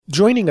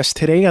Joining us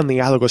today on the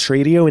Dialogos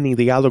Radio and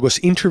the Dialogos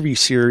interview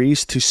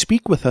series to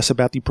speak with us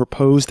about the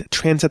proposed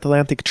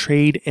Transatlantic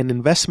Trade and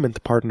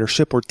Investment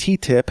Partnership, or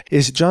TTIP,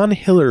 is John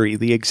Hillary,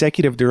 the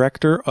Executive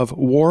Director of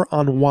War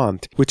on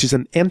Want, which is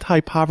an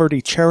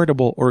anti-poverty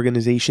charitable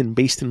organization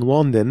based in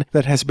London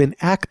that has been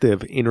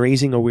active in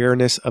raising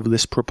awareness of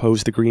this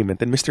proposed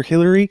agreement. And Mr.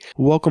 Hillary,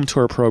 welcome to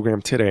our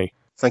program today.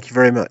 Thank you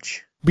very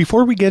much.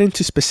 Before we get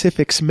into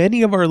specifics,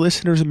 many of our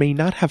listeners may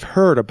not have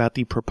heard about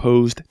the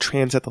proposed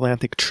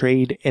Transatlantic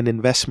Trade and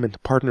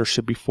Investment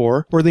Partnership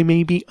before, or they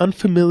may be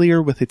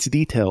unfamiliar with its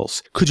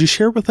details. Could you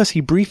share with us a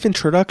brief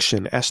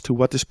introduction as to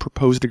what this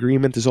proposed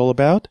agreement is all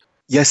about?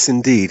 Yes,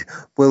 indeed.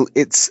 Well,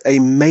 it's a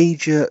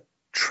major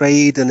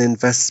trade and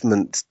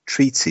investment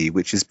treaty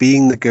which is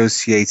being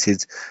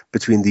negotiated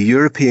between the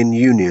European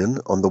Union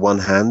on the one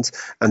hand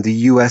and the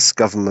US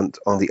government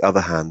on the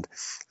other hand.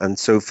 And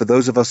so for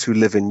those of us who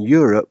live in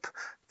Europe,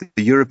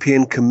 the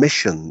European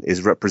Commission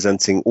is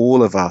representing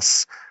all of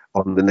us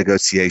on the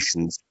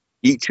negotiations.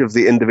 Each of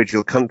the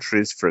individual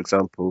countries, for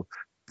example,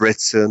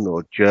 Britain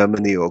or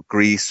Germany or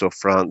Greece or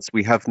France,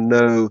 we have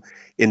no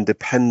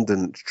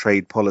independent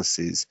trade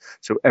policies.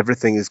 So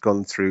everything has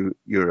gone through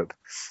Europe.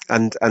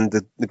 And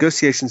the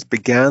negotiations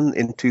began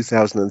in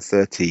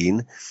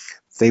 2013.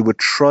 They were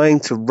trying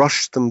to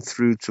rush them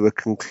through to a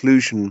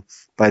conclusion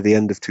by the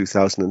end of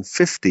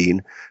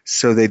 2015,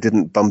 so they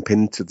didn't bump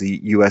into the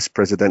US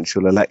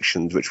presidential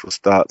elections, which will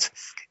start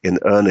in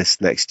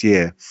earnest next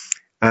year.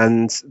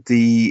 And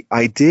the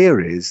idea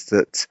is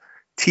that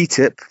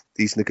TTIP,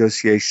 these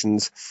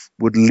negotiations,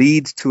 would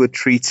lead to a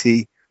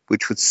treaty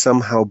which would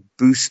somehow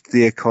boost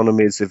the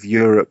economies of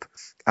Europe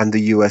and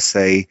the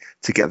USA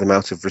to get them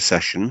out of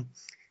recession.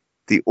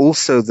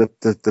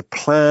 The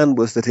plan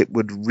was that it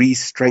would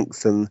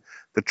re-strengthen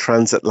the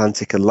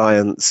transatlantic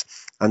alliance,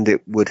 and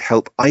it would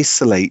help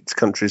isolate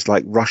countries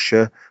like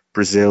Russia,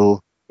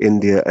 Brazil,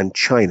 India, and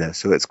China.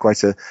 So it's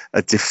quite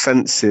a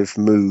defensive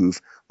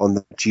move on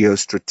the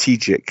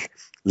geostrategic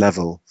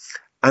level.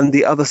 And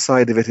the other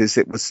side of it is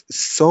it was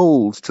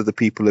sold to the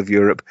people of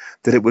Europe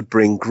that it would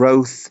bring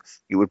growth,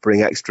 it would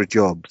bring extra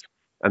jobs.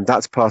 And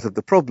that's part of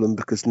the problem,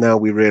 because now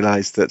we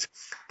realize that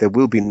there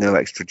will be no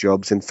extra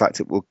jobs. In fact,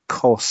 it will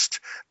cost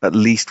at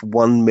least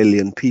 1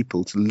 million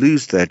people to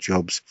lose their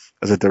jobs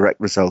as a direct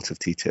result of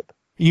TTIP.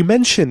 You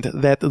mentioned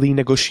that the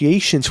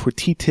negotiations for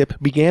TTIP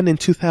began in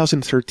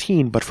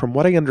 2013, but from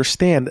what I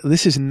understand,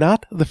 this is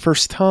not the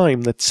first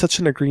time that such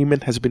an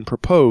agreement has been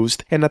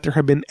proposed, and that there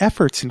have been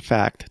efforts, in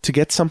fact, to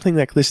get something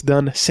like this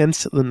done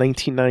since the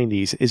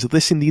 1990s. Is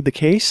this indeed the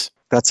case?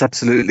 That's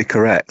absolutely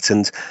correct.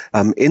 And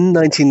in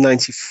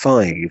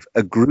 1995,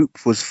 a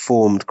group was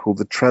formed called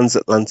the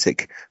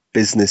Transatlantic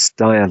Business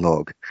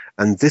Dialogue.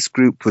 And this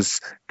group was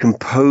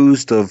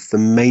composed of the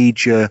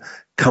major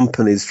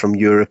companies from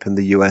Europe and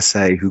the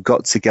USA who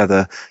got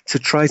together to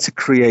try to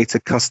create a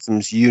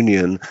customs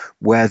union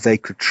where they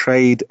could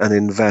trade and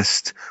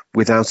invest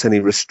without any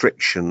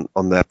restriction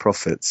on their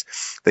profits.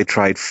 They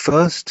tried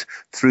first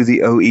through the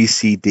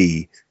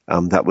OECD.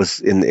 That was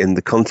in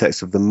the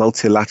context of the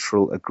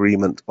Multilateral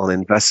Agreement on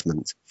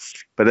Investment.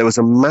 But there was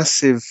a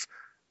massive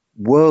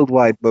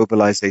worldwide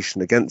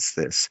mobilization against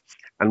this.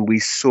 And we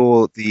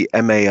saw the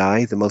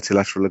MAI, the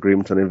Multilateral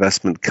Agreement on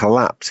Investment,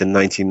 collapse in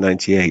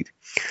 1998.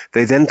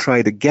 They then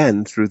tried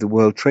again through the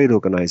World Trade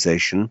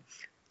Organization.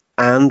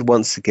 And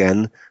once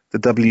again, the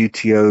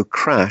WTO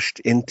crashed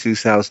in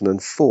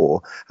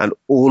 2004. And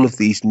all of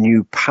these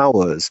new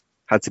powers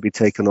had to be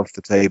taken off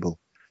the table.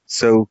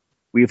 So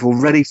we've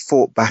already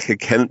fought back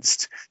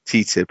against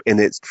TTIP in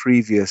its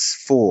previous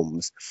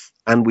forms,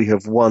 and we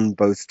have won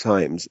both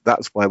times.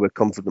 That's why we're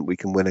confident we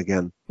can win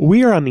again.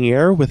 We are on the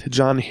air with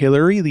John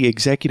Hillary, the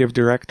Executive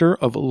Director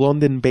of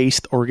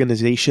London-based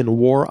organization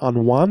War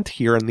on Want,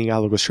 here on the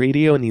Dialogos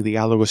Radio and the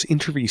Dialogos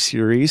interview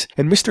series.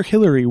 And Mr.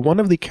 Hillary, one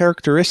of the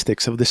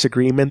characteristics of this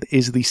agreement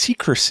is the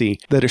secrecy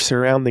that is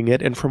surrounding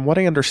it. And from what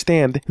I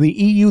understand, the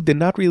EU did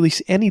not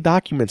release any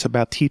documents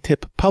about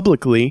TTIP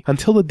publicly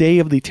until the day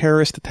of the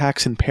terrorist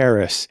attacks in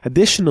Paris.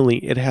 Additionally,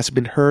 it has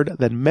been heard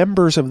that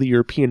members of the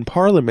European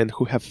Parliament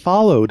who have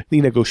followed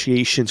the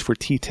negotiations for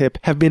TTIP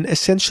have been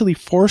essentially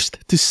forced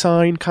to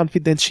sign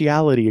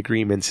confidentiality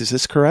agreements. Is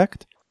this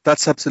correct?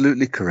 That's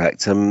absolutely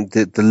correct.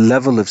 The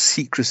level of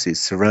secrecy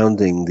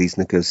surrounding these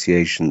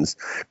negotiations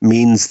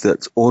means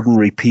that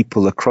ordinary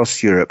people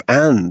across Europe,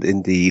 and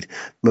indeed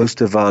most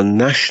of our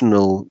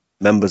national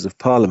members of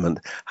parliament,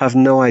 have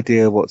no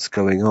idea what's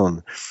going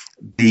on.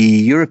 The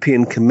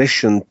European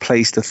Commission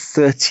placed a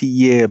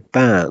 30-year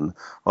ban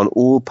on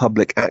all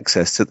public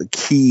access to the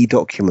key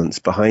documents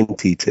behind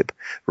TTIP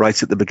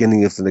right at the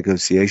beginning of the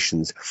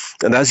negotiations.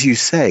 And as you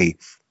say,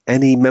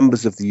 any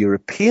members of the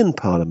European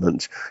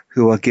Parliament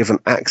who are given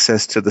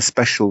access to the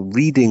special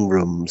reading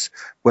rooms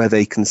where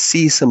they can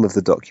see some of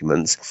the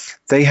documents,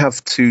 they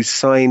have to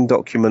sign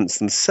documents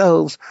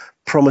themselves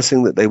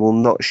promising that they will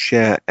not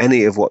share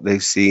any of what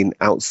they've seen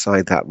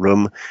outside that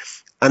room.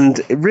 And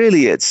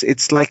really,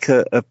 it's like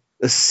a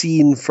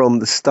scene from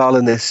the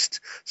Stalinist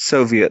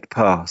Soviet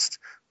past,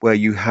 where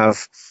you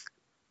have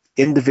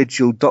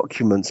individual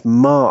documents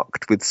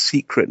marked with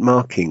secret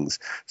markings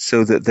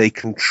so that they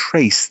can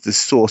trace the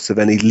source of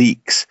any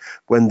leaks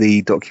when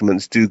the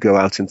documents do go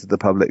out into the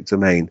public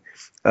domain.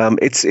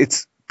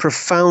 It's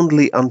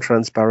profoundly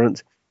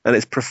untransparent, and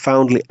it's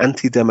profoundly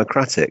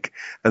anti-democratic.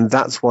 And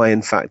that's why,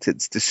 in fact,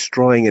 it's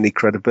destroying any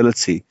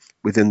credibility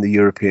within the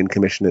European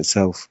Commission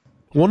itself.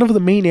 One of the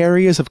main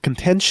areas of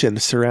contention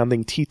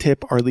surrounding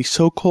TTIP are the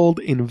so-called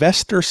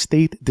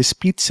investor-state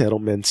dispute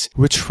settlements,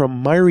 which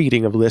from my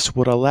reading of this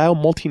would allow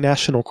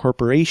multinational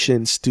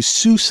corporations to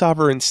sue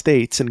sovereign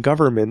states and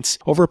governments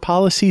over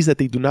policies that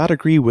they do not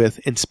agree with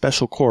in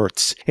special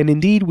courts. And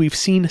indeed, we've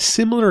seen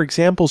similar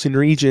examples in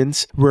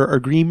regions where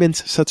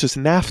agreements such as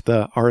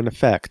NAFTA are in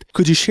effect.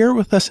 Could you share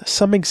with us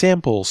some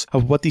examples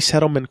of what these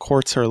settlement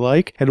courts are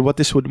like and what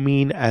this would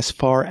mean as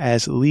far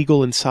as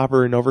legal and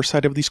sovereign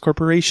oversight of these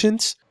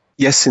corporations?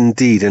 Yes,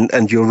 indeed.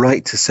 And you're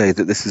right to say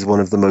that this is one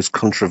of the most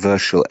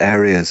controversial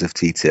areas of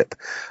TTIP.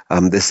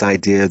 This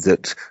idea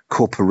that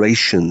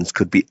corporations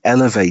could be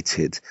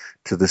elevated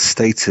to the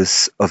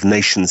status of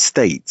nation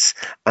states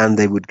and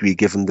they would be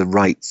given the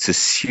right to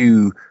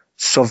sue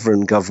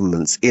sovereign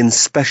governments in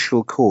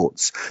special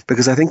courts,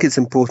 because I think it's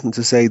important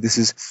to say this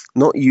is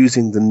not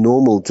using the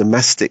normal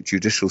domestic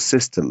judicial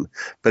system,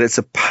 but it's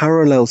a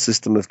parallel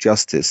system of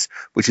justice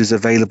which is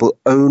available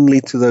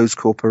only to those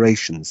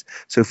corporations.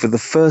 So for the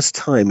first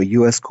time, a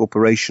US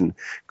corporation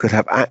could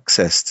have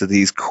access to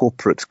these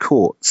corporate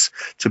courts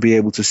to be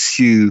able to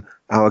sue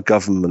our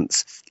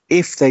governments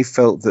if they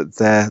felt that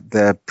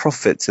their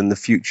profits in the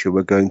future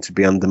were going to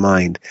be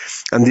undermined.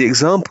 And the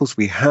examples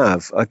we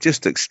have are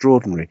just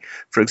extraordinary.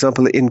 For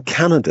example, in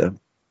Canada,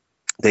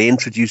 they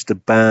introduced a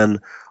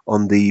ban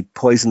on the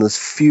poisonous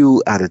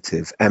fuel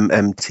additive,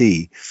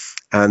 MMT,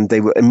 and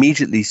they were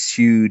immediately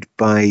sued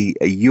by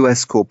a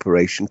US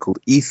corporation called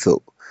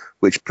Ethyl,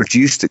 which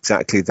produced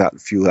exactly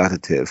that fuel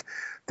additive.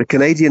 The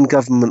Canadian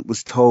government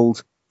was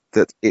told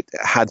that it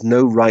had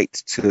no right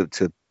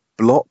to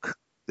block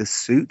the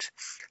suit.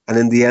 And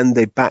in the end,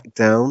 they backed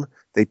down,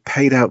 they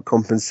paid out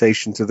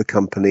compensation to the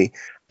company,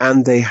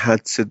 and they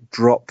had to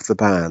drop the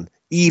ban,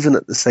 even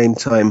at the same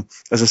time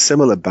as a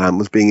similar ban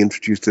was being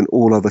introduced in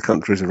all other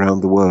countries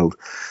around the world.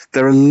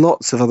 There are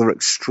lots of other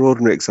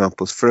extraordinary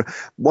examples. For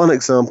one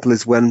example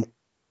is when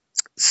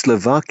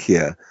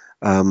Slovakia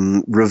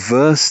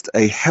reversed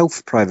a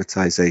health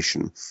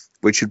privatization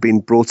which had been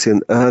brought in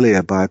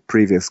earlier by a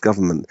previous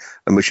government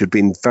and which had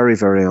been very,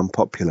 very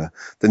unpopular.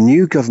 The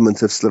new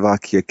government of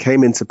Slovakia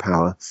came into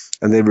power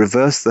and they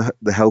reversed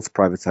the health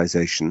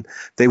privatization.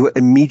 They were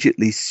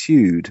immediately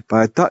sued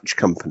by a Dutch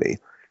company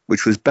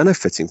which was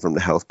benefiting from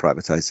the health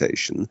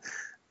privatization.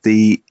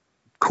 The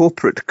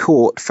corporate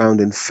court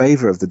found in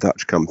favor of the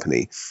Dutch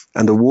company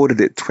and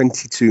awarded it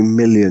 22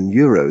 million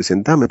euros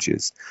in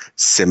damages.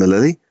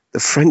 Similarly,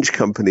 the French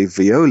company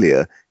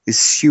Veolia is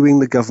suing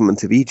the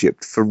government of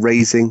Egypt for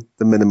raising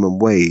the minimum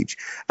wage.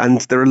 And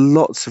there are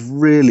lots of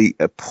really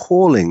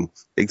appalling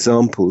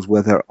examples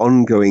where there are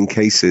ongoing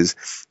cases.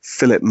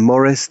 Philip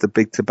Morris, the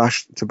big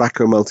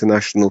tobacco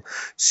multinational,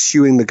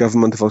 suing the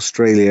government of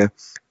Australia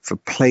for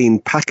plain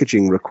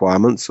packaging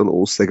requirements on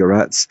all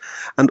cigarettes.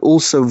 And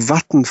also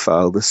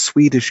Vattenfall, the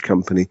Swedish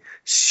company,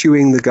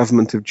 suing the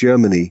government of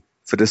Germany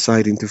for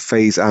deciding to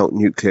phase out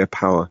nuclear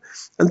power.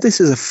 And this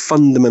is a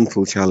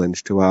fundamental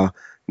challenge to our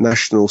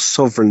national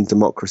sovereign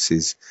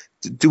democracies.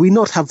 Do we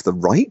not have the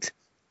right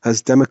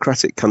as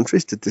democratic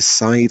countries to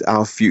decide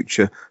our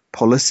future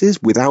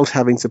policies without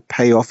having to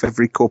pay off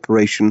every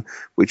corporation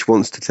which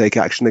wants to take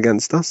action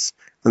against us?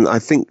 And I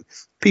think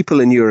people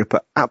in Europe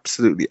are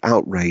absolutely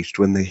outraged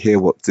when they hear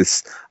what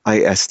this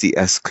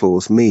ISDS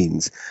clause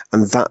means.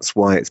 And that's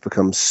why it's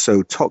become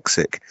so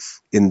toxic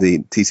in the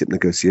TTIP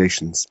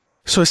negotiations.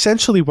 So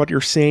essentially what you're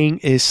saying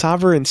is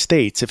sovereign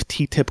states, if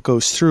TTIP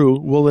goes through,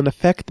 will in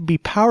effect be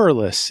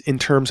powerless in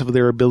terms of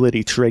their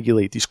ability to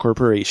regulate these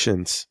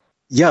corporations.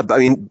 Yeah, but I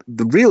mean,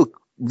 the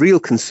real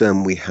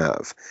concern we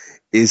have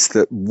is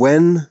that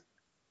when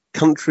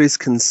countries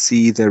can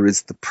see there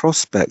is the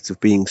prospect of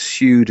being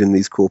sued in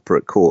these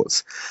corporate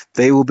courts,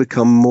 they will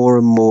become more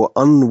and more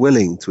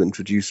unwilling to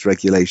introduce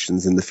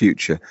regulations in the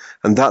future.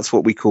 And that's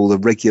what we call the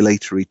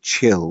regulatory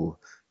chill.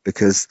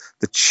 Because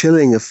the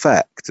chilling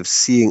effect of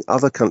seeing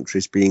other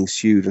countries being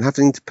sued and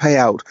having to pay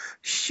out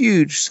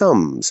huge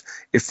sums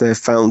if they're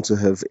found to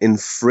have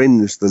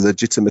infringed the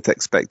legitimate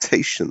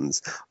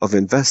expectations of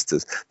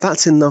investors,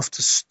 that's enough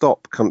to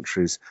stop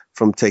countries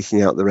from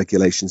taking out the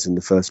regulations in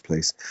the first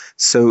place.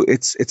 So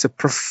it's a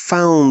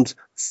profound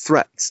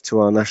threat to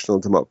our national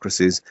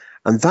democracies.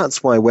 And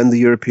that's why when the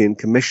European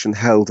Commission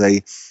held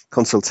a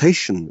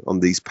consultation on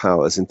these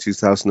powers in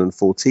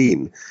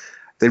 2014,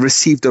 they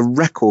received a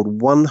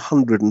record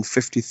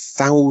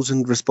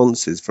 150,000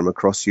 responses from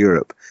across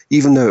Europe,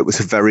 even though it was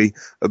a very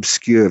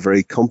obscure,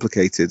 very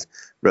complicated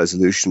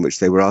resolution which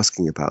they were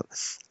asking about.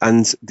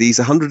 And these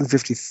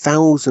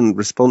 150,000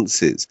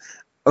 responses,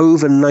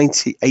 over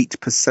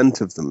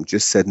 98% of them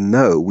just said,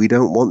 no, we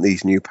don't want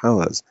these new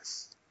powers.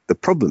 The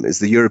problem is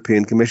the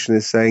European Commission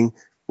is saying,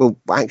 well,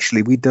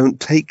 actually, we don't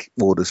take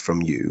orders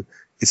from you.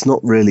 it's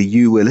not really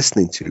you we're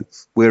listening to.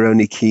 We're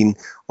only keen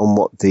on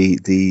what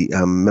the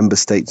member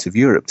states of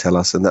Europe tell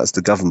us, and that's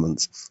the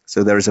governments.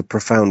 So there is a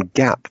profound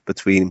gap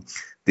between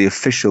the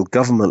official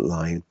government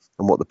line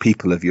and what the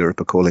people of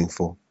Europe are calling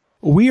for.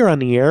 We are on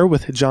the air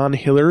with John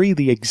Hillary,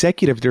 the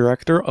Executive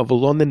Director of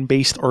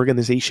London-based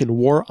organization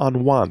War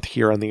on Want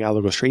here on the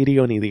Dialogos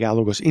Radio and the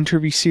Dialogos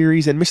interview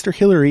series. And Mr.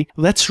 Hillary,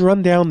 let's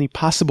run down the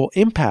possible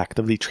impact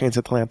of the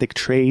transatlantic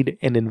trade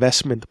and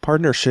investment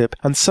partnership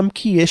on some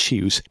key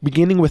issues,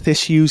 beginning with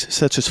issues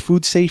such as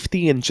food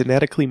safety and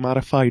genetically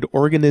modified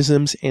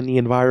organisms and the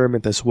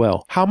environment as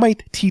well. How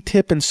might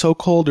TTIP and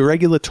so-called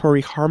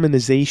regulatory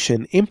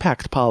harmonization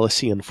impact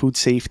policy on food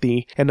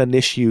safety and on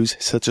issues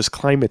such as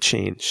climate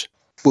change?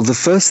 Well, the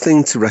first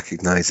thing to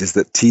recognize is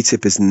that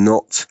TTIP is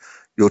not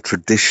your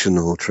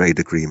traditional trade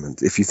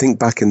agreement. If you think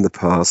back in the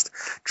past,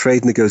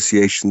 trade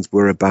negotiations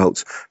were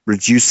about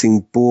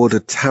reducing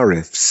border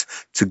tariffs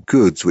to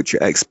goods which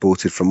are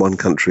exported from one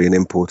country and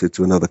imported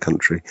to another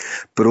country.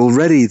 But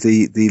already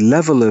the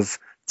level of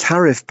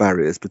tariff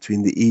barriers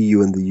between the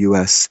EU and the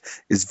US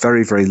is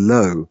very, very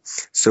low.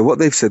 So what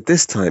they've said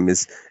this time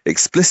is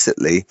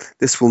explicitly,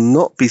 this will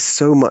not be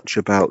so much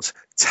about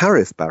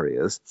tariff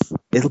barriers,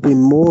 it'll be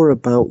more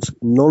about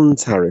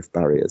non-tariff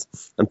barriers,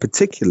 and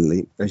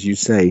particularly, as you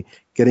say,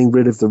 getting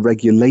rid of the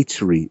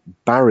regulatory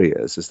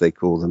barriers, as they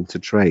call them, to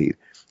trade.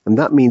 And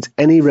that means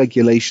any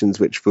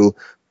regulations which will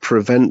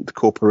prevent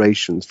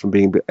corporations from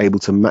being able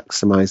to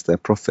maximize their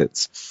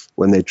profits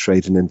when they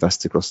trade and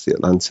invest across the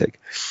Atlantic.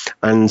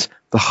 And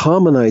the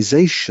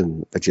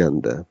harmonization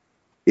agenda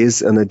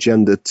is an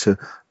agenda to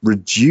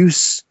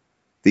reduce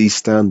these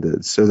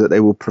standards so that they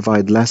will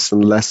provide less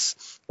and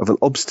less of an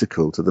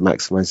obstacle to the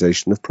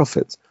maximization of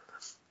profits.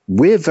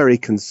 We're very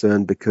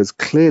concerned because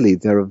clearly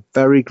there are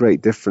very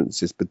great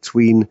differences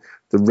between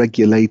the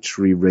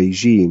regulatory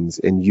regimes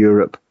in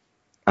Europe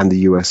and the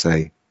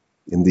USA.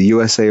 In the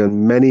USA,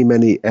 on many,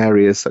 many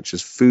areas such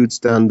as food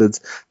standards,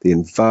 the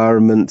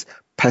environment,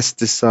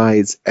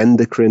 pesticides,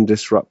 endocrine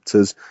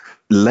disruptors,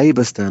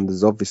 labor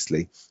standards,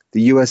 obviously,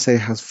 the USA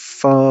has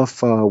far,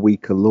 far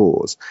weaker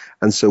laws.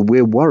 And so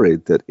we're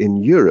worried that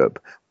in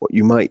Europe, what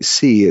you might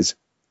see is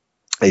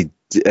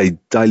a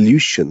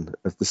dilution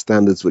of the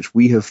standards which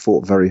we have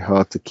fought very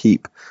hard to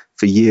keep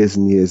for years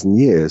and years and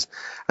years.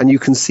 And you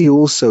can see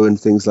also in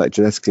things like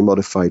genetically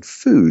modified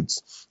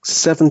foods,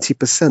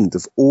 70%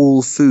 of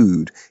all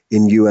food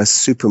in US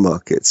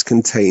supermarkets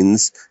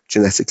contains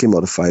genetically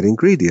modified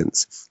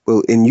ingredients.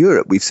 Well, in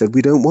Europe, we've said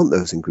we don't want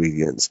those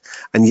ingredients.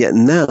 And yet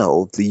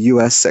now the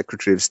US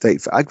Secretary of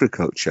State for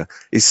Agriculture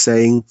is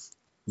saying,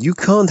 you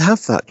can't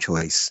have that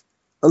choice.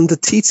 Under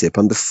TTIP,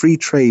 under free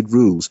trade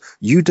rules,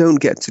 you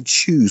don't get to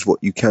choose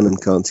what you can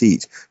and can't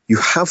eat. You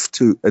have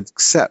to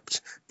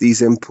accept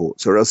these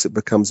imports or else it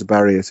becomes a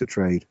barrier to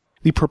trade.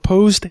 The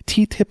proposed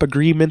TTIP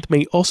agreement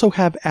may also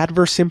have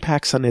adverse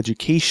impacts on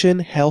education,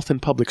 health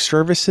and public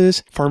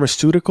services,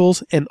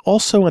 pharmaceuticals, and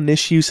also on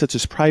issues such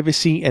as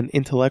privacy and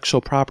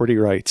intellectual property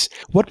rights.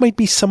 What might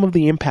be some of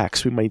the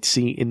impacts we might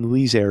see in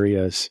these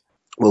areas?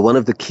 Well, one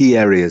of the key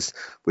areas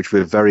which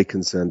we're very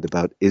concerned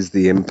about is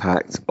the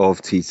impact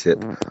of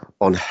TTIP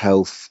on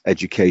health,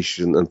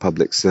 education, and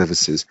public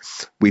services.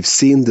 We've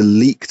seen the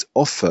leaked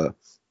offer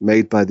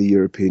made by the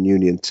European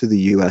Union to the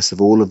US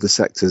of all of the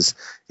sectors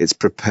it's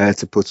prepared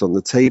to put on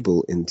the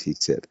table in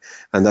TTIP.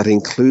 And that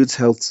includes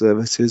health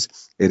services,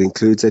 it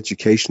includes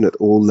education at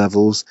all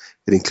levels,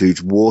 it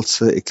includes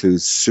water, it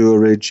includes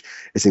sewerage,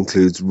 it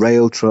includes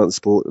rail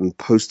transport and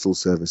postal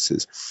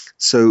services.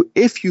 So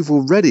if you've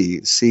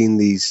already seen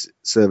these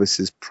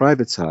services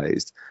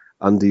privatized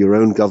under your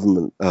own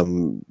government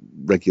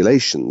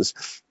regulations,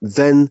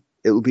 then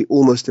it will be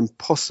almost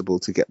impossible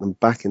to get them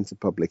back into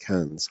public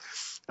hands.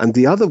 And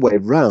the other way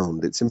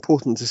round, it's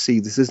important to see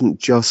this isn't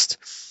just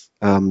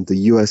the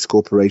US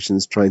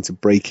corporations trying to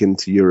break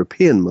into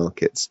European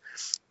markets.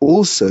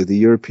 Also, the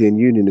European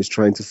Union is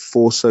trying to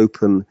force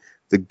open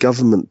the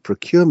government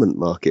procurement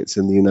markets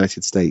in the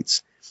United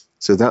States.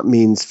 So that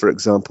means, for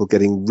example,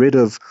 getting rid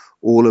of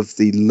all of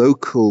the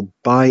local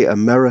buy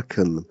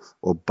American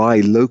or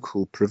buy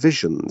local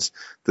provisions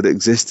that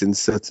exist in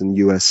certain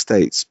US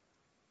states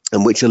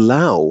and which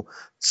allow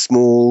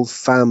small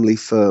family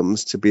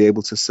firms to be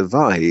able to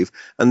survive,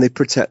 and they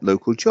protect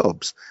local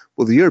jobs.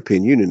 Well, the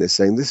European Union is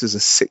saying this is a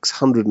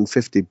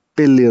 $650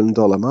 billion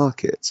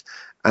market,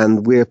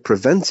 and we're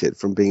prevented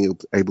from being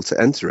able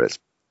to enter it.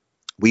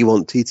 We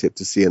want TTIP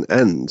to see an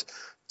end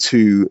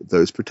to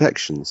those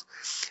protections.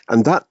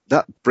 And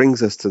that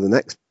brings us to the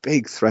next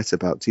big threat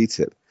about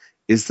TTIP,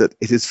 is that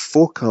it is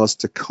forecast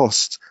to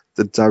cost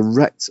the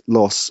direct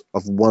loss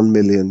of 1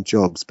 million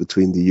jobs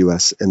between the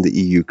US and the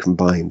EU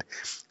combined.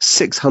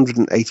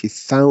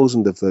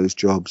 680,000 of those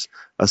jobs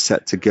are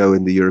set to go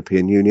in the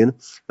European Union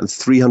and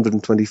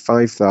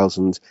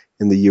 325,000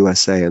 in the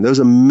USA. And those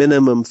are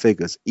minimum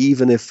figures,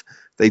 even if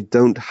they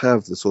don't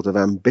have the sort of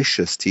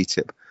ambitious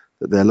TTIP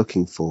that they're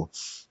looking for.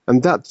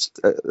 And that's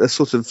a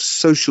sort of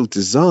social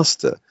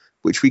disaster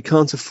which we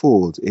can't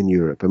afford in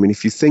Europe. I mean,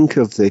 if you think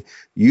of the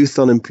youth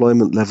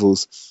unemployment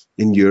levels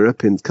in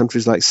Europe, in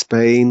countries like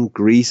Spain,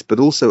 Greece, but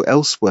also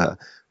elsewhere,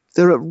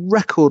 they're at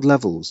record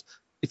levels.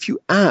 If you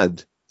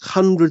add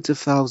hundreds of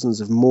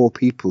thousands of more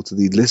people to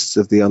the lists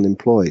of the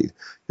unemployed,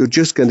 you're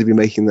just going to be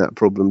making that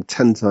problem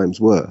 10 times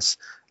worse.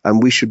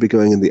 And we should be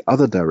going in the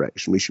other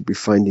direction. We should be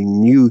finding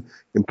new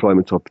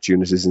employment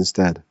opportunities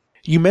instead.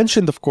 You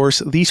mentioned, of course,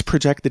 these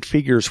projected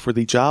figures for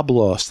the job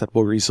loss that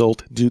will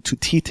result due to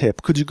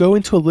TTIP. Could you go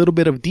into a little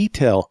bit of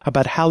detail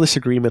about how this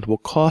agreement will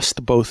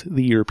cost both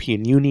the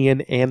European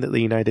Union and the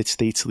United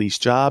States these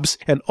jobs,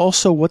 and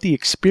also what the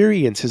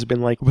experience has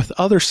been like with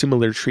other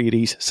similar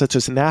treaties, such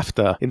as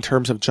NAFTA, in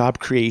terms of job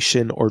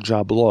creation or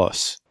job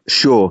loss?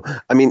 Sure.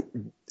 I mean,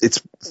 it's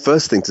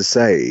first thing to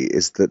say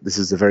is that this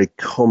is a very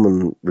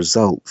common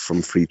result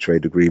from free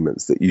trade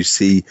agreements, that you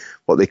see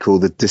what they call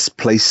the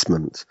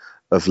displacement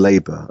of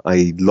labor,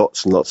 i.e.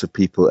 lots and lots of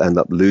people end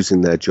up losing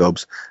their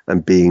jobs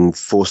and being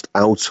forced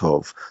out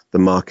of the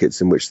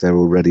markets in which they're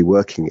already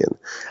working in.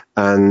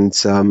 And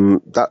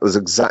that was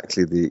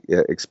exactly the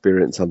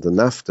experience under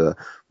NAFTA,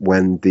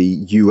 when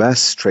the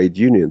US trade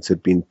unions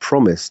had been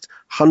promised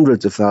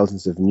hundreds of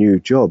thousands of new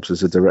jobs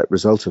as a direct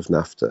result of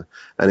NAFTA.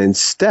 And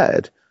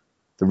instead,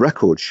 the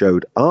record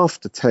showed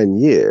after 10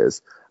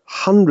 years,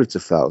 hundreds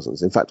of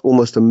thousands, in fact,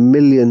 almost 1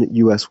 million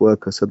US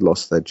workers had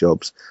lost their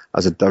jobs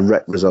as a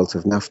direct result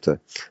of NAFTA.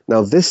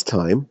 Now, this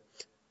time,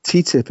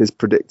 TTIP is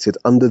predicted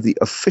under the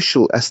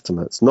official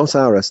estimates, not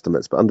our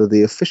estimates, but under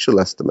the official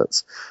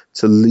estimates,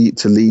 to lead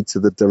to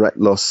the direct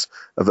loss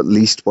of at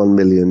least 1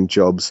 million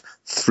jobs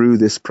through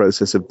this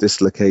process of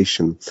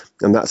dislocation.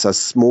 And that's as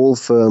small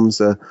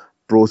firms are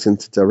brought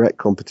into direct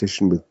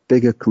competition with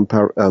bigger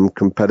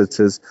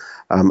competitors.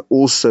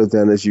 Also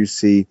then, as you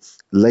see,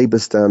 labor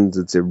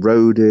standards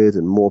eroded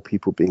and more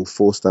people being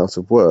forced out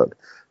of work.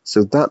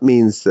 So that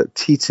means that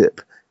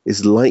TTIP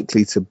is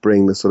likely to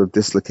bring the sort of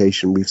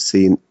dislocation we've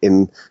seen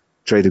in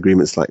trade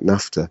agreements like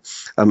NAFTA.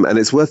 And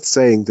it's worth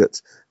saying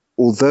that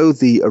although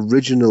the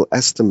original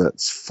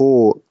estimates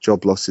for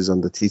job losses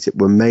under TTIP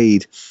were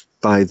made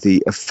by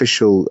the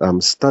official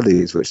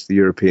studies which the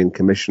European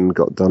Commission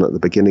got done at the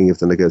beginning of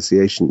the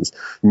negotiations,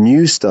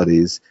 new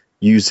studies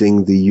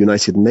using the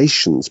United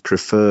Nations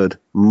preferred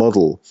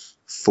model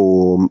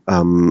for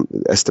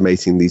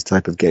estimating these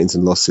type of gains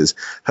and losses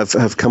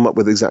have come up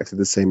with exactly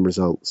the same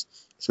results.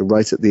 So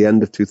right at the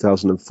end of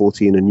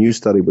 2014, a new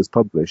study was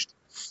published,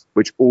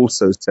 which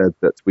also said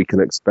that we can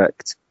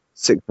expect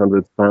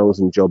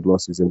 600,000 job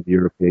losses in the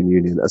European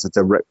Union as a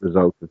direct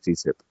result of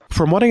TTIP.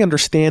 From what I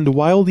understand,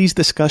 while these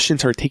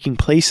discussions are taking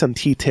place on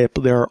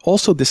TTIP, there are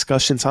also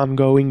discussions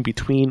ongoing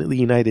between the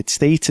United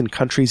States and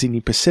countries in the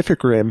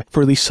Pacific Rim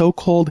for the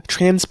so-called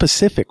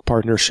Trans-Pacific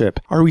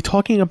Partnership. Are we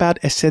talking about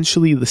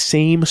essentially the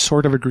same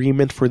sort of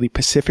agreement for the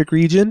Pacific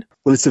region?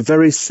 Well, it's a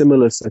very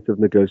similar set of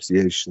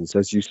negotiations.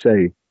 As you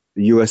say,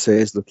 the USA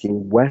is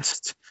looking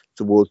west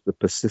towards the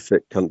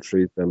Pacific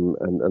countries, and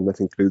that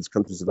includes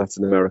countries of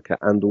Latin America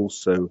and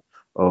also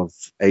of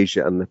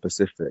Asia and the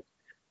Pacific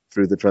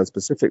through the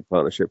Trans-Pacific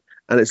Partnership.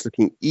 And it's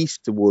looking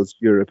east towards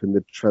Europe in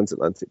the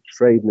Transatlantic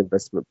Trade and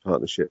Investment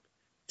Partnership,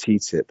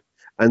 TTIP.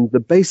 And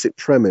the basic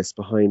premise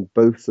behind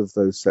both of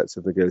those sets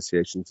of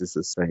negotiations is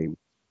the same.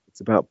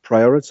 It's about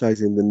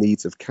prioritizing the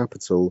needs of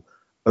capital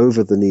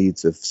over the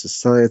needs of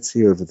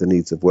society, over the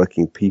needs of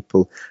working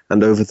people,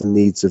 and over the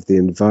needs of the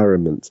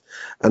environment.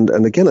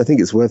 And again, I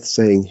think it's worth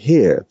saying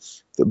here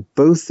that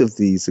both of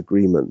these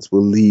agreements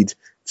will lead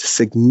to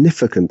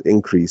significant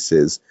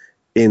increases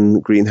in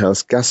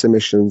greenhouse gas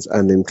emissions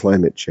and in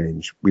climate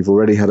change. We've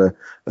already had a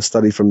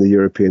study from the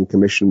European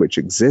Commission which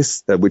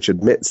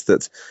admits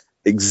that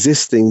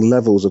existing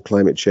levels of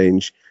climate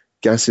change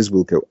gases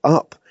will go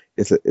up.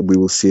 We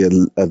will see a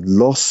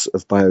loss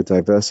of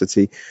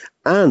biodiversity,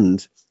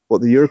 and what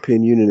the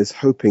European Union is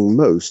hoping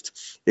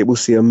most, it will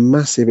see a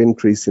massive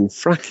increase in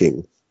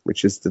fracking,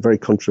 which is the very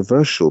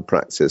controversial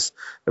practice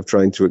of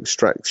trying to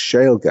extract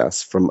shale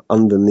gas from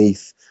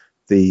underneath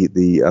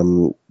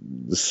the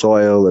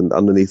soil and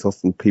underneath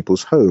often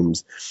people's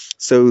homes.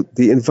 So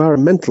the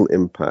environmental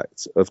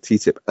impact of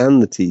TTIP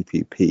and the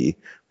TPP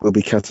will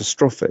be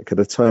catastrophic at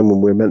a time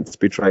when we're meant to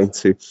be trying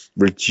to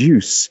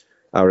reduce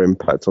our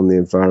impact on the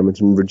environment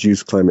and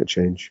reduce climate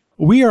change.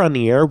 We are on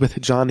the air with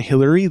John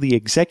Hillary, the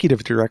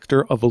executive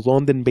director of a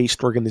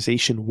London-based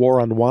organization,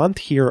 War on Want,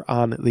 here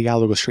on the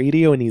Dialogos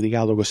Radio and the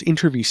Dialogos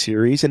interview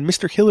series. And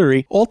Mr.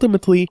 Hillary,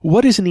 ultimately,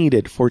 what is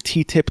needed for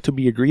TTIP to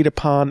be agreed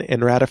upon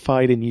and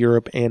ratified in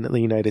Europe and the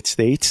United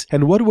States?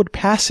 And what would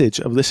passage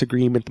of this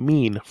agreement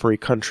mean for a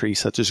country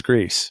such as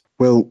Greece?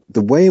 Well,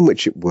 the way in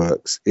which it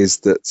works is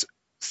that,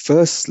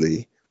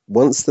 firstly,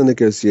 once the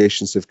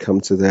negotiations have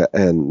come to their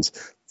end,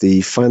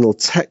 the final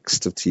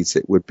text of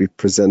TTIP would be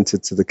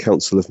presented to the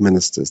Council of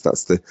Ministers.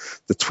 That's the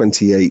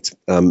 28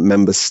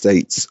 member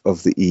states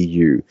of the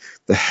EU.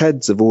 The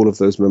heads of all of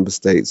those member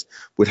states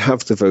would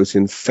have to vote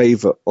in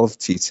favour of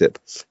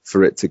TTIP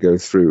for it to go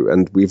through.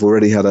 And we've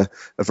already had a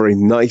very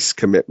nice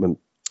commitment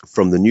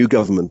from the new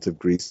government of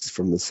Greece,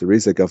 from the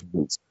Syriza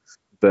government,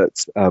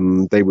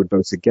 that they would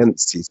vote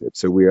against TTIP.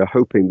 So we are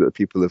hoping that the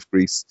people of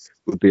Greece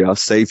would be our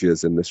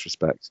saviours in this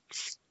respect.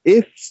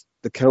 If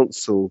the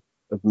Council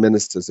of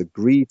Ministers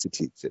agree to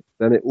TTIP,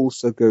 then it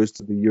also goes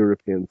to the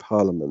European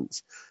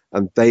Parliament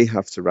and they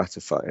have to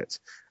ratify it.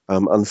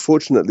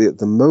 Unfortunately, at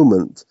the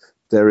moment,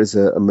 there is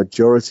a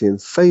majority in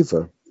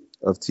favour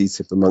of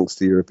TTIP amongst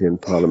the European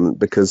Parliament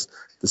because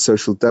the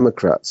Social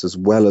Democrats, as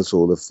well as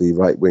all of the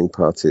right-wing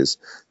parties,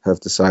 have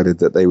decided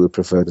that they would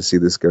prefer to see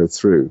this go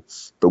through.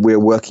 But we're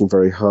working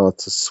very hard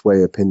to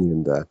sway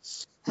opinion there.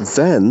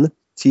 Then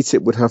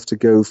TTIP would have to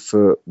go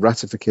for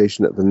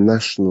ratification at the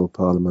national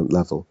parliament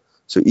level.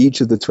 So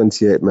each of the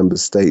 28 member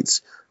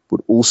states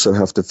would also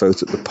have to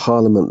vote at the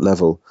parliament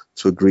level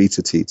to agree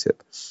to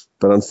TTIP.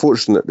 But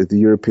unfortunately, the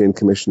European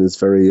Commission is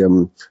very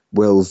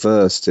well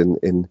versed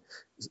in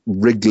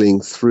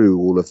wriggling through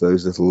all of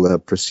those little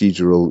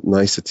procedural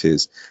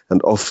niceties.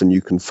 And often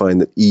you can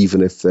find that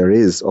even if there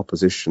is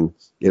opposition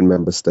in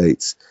member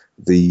states,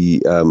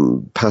 the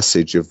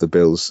passage of the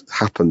bills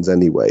happens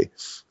anyway.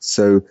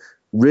 So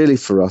really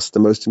for us, the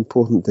most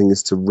important thing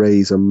is to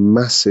raise a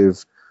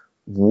massive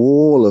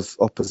wall of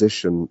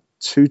opposition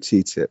to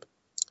TTIP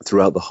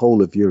throughout the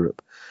whole of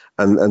Europe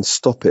and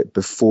stop it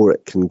before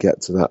it can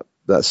get to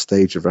that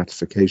stage of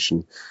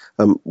ratification.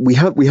 We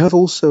have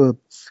also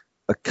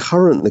a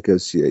current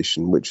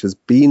negotiation which has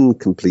been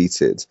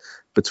completed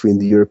between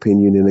the European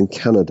Union and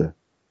Canada,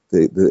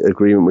 the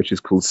agreement which is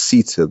called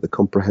CETA, the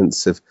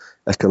Comprehensive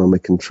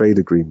Economic and Trade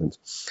Agreement.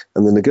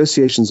 And the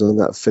negotiations on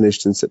that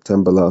finished in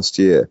September last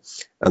year,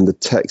 and the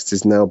text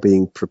is now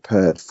being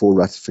prepared for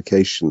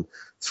ratification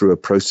through a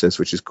process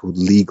which is called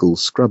legal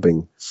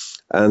scrubbing.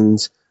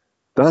 And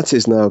that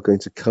is now going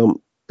to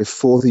come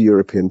before the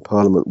European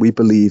Parliament, we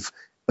believe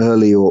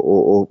early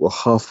or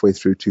halfway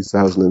through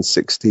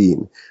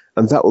 2016.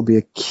 And that will be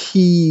a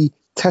key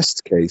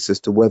test case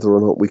as to whether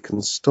or not we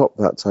can stop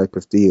that type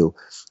of deal.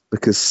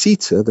 Because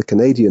CETA, the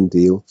Canadian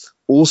deal,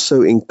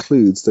 also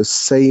includes the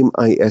same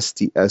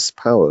ISDS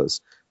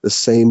powers, the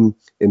same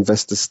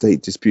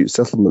investor-state dispute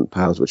settlement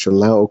powers, which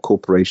allow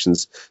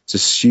corporations to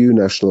sue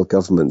national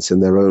governments in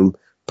their own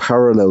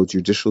parallel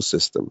judicial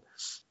system.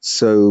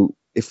 So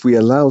if we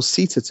allow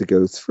CETA to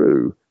go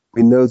through,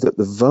 we know that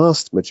the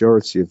vast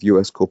majority of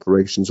US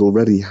corporations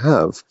already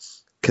have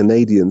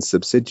Canadian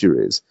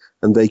subsidiaries,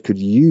 and they could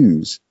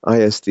use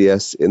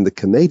ISDS in the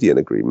Canadian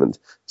agreement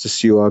to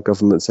sue our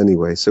governments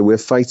anyway. So we're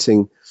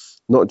fighting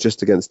not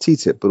just against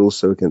TTIP, but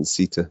also against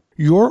CETA.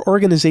 Your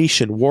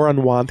organization, War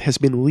on Want, has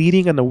been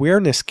leading an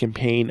awareness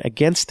campaign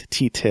against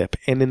TTIP,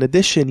 and in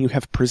addition, you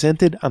have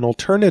presented an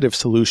alternative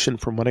solution,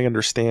 from what I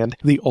understand,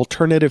 the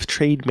alternative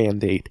trade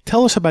mandate.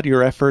 Tell us about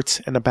your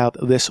efforts and about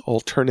this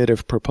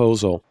alternative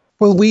proposal.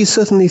 Well, we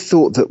certainly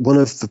thought that one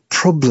of the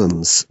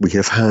problems we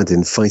have had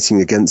in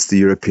fighting against the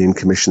European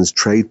Commission's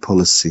trade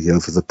policy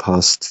over the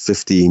past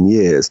 15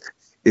 years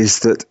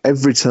is that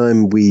every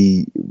time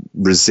we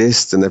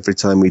resist and every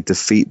time we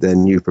defeat their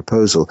new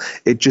proposal,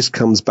 it just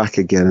comes back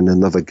again in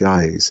another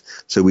guise.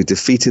 So we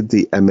defeated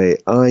the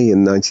MAI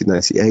in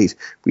 1998,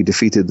 we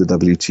defeated the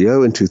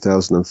WTO in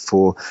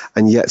 2004,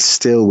 and yet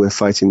still we're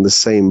fighting the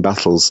same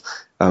battles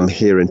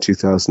here in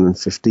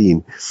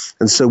 2015.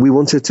 And so we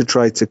wanted to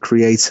try to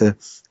create a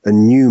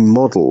new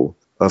model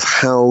of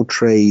how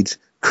trade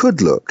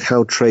could look,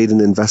 how trade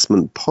and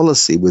investment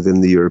policy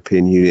within the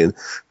European Union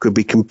could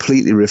be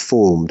completely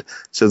reformed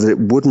so that it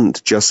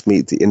wouldn't just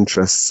meet the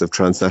interests of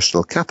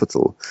transnational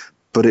capital,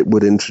 but it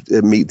would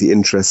meet the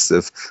interests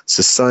of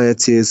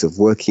societies, of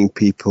working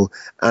people,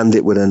 and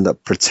it would end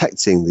up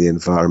protecting the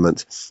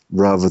environment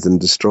rather than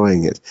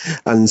destroying it.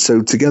 And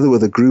so together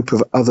with a group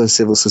of other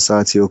civil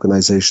society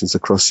organizations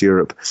across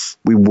Europe,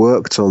 we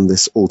worked on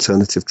this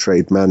alternative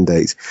trade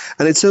mandate.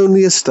 And it's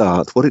only a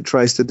start. What it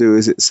tries to do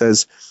is it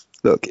says,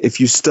 look,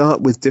 if you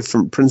start with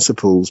different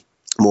principles,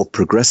 more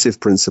progressive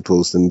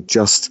principles than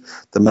just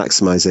the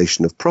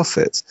maximization of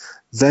profit,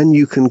 then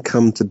you can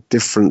come to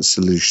different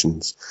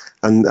solutions.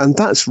 And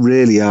that's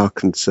really our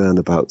concern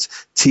about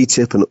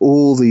TTIP and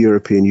all the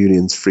European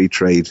Union's free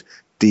trade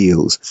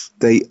deals.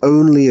 They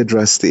only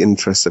address the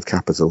interests of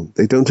capital.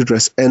 They don't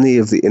address any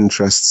of the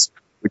interests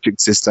which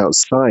exist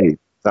outside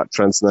that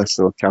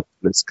transnational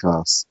capitalist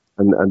class.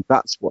 And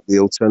that's what the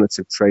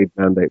alternative trade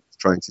mandate is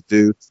trying to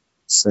do,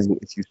 saying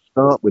if you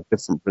start with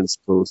different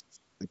principles,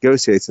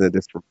 negotiate in a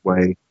different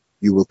way,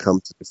 you will come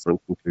to different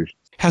conclusions.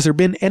 Has there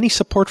been any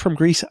support from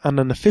Greece on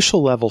an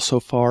official level so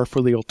far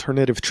for the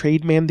alternative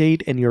trade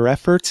mandate and your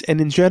efforts?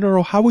 And in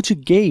general, how would you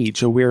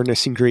gauge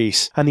awareness in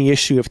Greece on the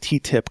issue of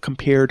TTIP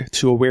compared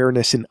to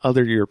awareness in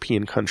other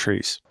European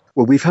countries?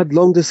 Well, we've had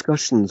long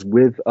discussions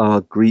with our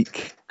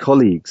Greek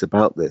colleagues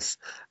about this.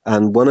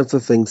 And one of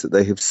the things that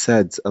they have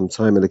said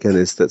time and again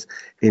is that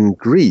in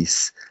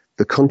Greece,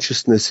 the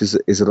consciousness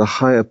is at a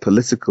higher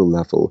political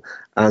level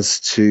as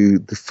to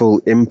the full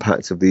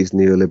impact of these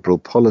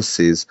neoliberal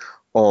policies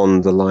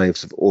on the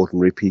lives of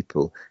ordinary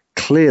people.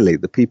 Clearly,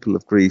 the people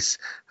of Greece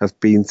have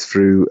been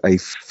through a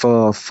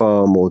far,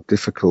 far more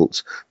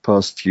difficult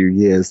past few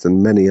years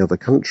than many other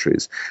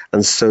countries.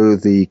 And so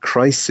the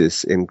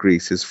crisis in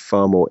Greece is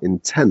far more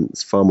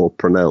intense, far more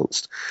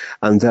pronounced.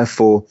 And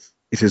therefore,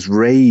 it has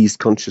raised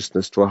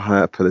consciousness to a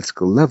higher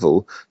political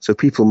level. So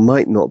people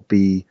might not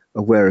be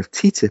aware of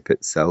TTIP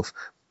itself,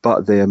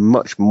 but they are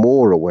much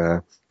more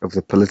aware of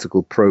the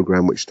political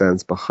program which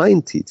stands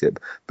behind TTIP,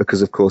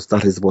 because, of course,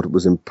 that is what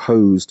was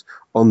imposed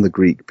on the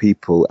Greek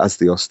people as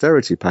the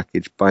austerity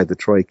package by the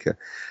Troika.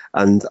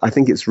 And I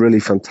think it's really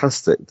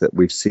fantastic that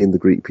we've seen the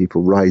Greek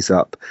people rise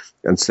up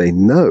and say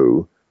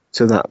no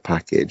to that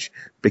package,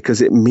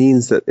 because it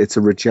means that it's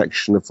a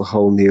rejection of the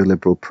whole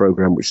neoliberal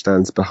program which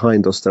stands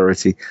behind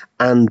austerity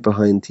and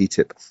behind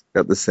TTIP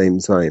at the same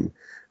time.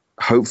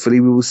 Hopefully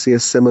we will see a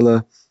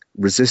similar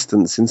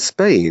resistance in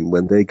Spain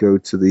when they go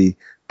to the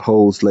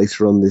polls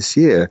later on this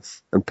year,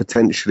 and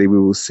potentially we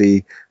will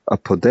see a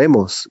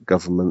Podemos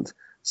government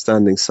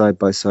standing side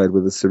by side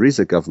with the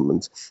Syriza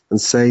government and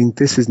saying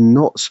this is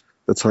not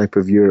the type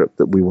of Europe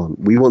that we want.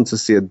 We want to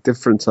see a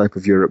different type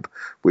of Europe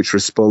which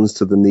responds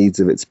to the needs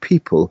of its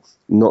people,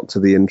 not to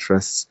the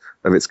interests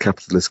of its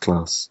capitalist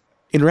class.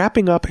 In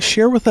wrapping up,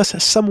 share with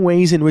us some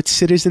ways in which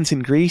citizens in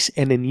Greece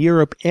and in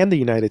Europe and the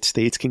United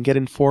States can get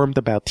informed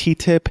about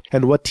TTIP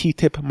and what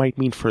TTIP might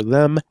mean for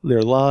them,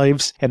 their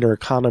lives, and their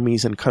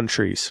economies and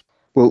countries.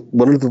 Well,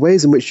 one of the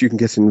ways in which you can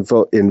get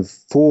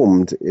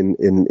informed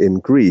in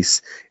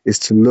Greece is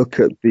to look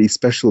at the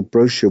special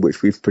brochure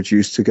which we've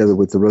produced together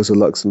with the Rosa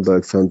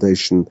Luxemburg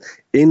Foundation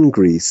in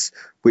Greece,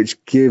 which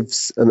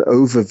gives an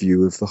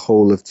overview of the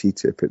whole of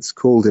TTIP. It's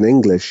called in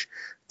English,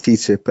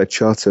 TTIP, a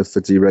Charter for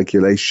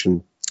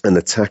Deregulation, an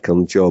attack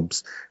on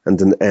jobs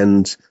and an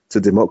end to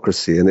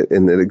democracy. And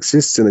it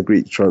exists in a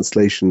Greek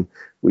translation,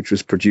 which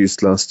was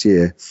produced last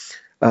year.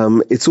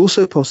 It's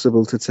also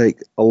possible to take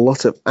a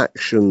lot of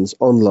actions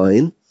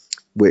online,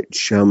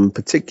 which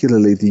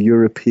particularly the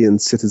European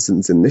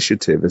Citizens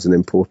Initiative is an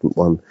important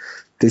one.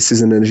 This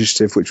is an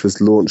initiative which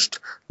was launched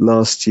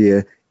last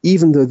year,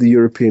 even though the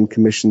European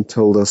Commission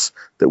told us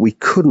that we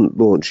couldn't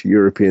launch a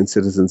European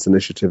Citizens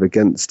Initiative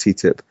against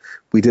TTIP.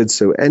 We did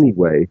so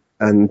anyway,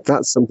 and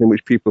that's something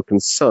which people can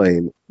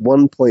sign.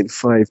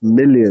 1.5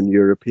 million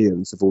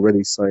Europeans have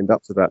already signed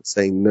up to that,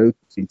 saying no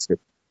to TTIP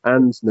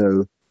and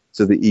no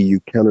to the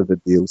EU-Canada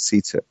deal,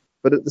 CETA.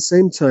 But at the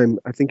same time,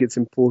 I think it's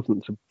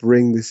important to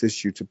bring this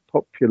issue to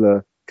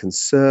popular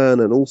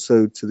concern and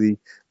also to the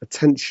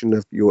attention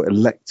of your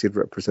elected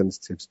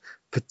representatives,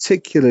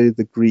 particularly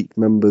the Greek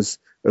members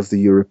of the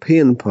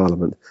European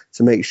Parliament,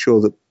 to make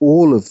sure that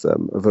all of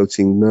them are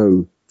voting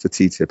no to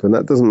TTIP. And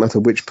that doesn't matter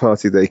which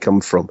party they come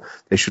from.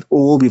 They should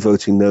all be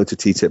voting no to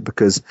TTIP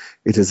because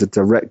it is a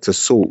direct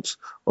assault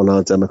on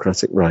our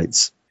democratic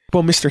rights.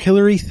 Well, Mr.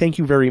 Hillary, thank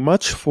you very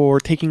much for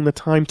taking the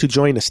time to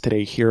join us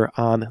today here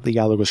on the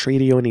Dialogos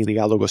Radio and the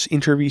Dialogos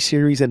interview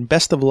series, and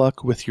best of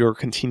luck with your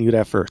continued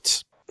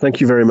efforts.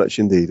 Thank you very much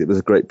indeed. It was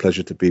a great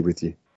pleasure to be with you.